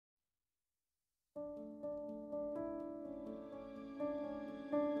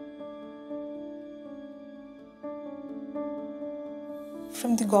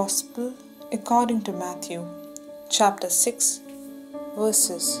From the Gospel according to Matthew, chapter 6,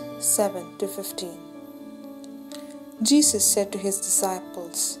 verses 7 to 15. Jesus said to his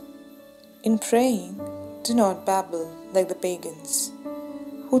disciples, "In praying, do not babble like the pagans,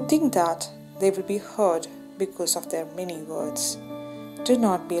 who think that they will be heard because of their many words. Do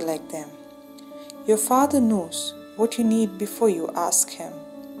not be like them. Your Father knows what you need before you ask Him.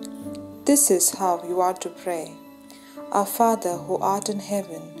 This is how you are to pray. Our Father who art in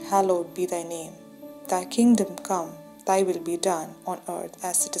heaven, hallowed be thy name. Thy kingdom come, thy will be done on earth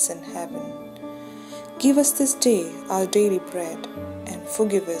as it is in heaven. Give us this day our daily bread, and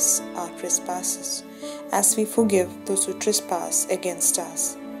forgive us our trespasses, as we forgive those who trespass against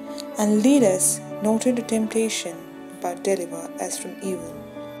us. And lead us not into temptation, but deliver us from evil.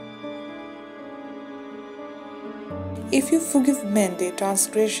 If you forgive men their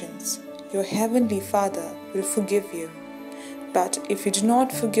transgressions, your heavenly Father will forgive you. But if you do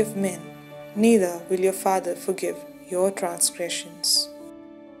not forgive men, neither will your Father forgive your transgressions."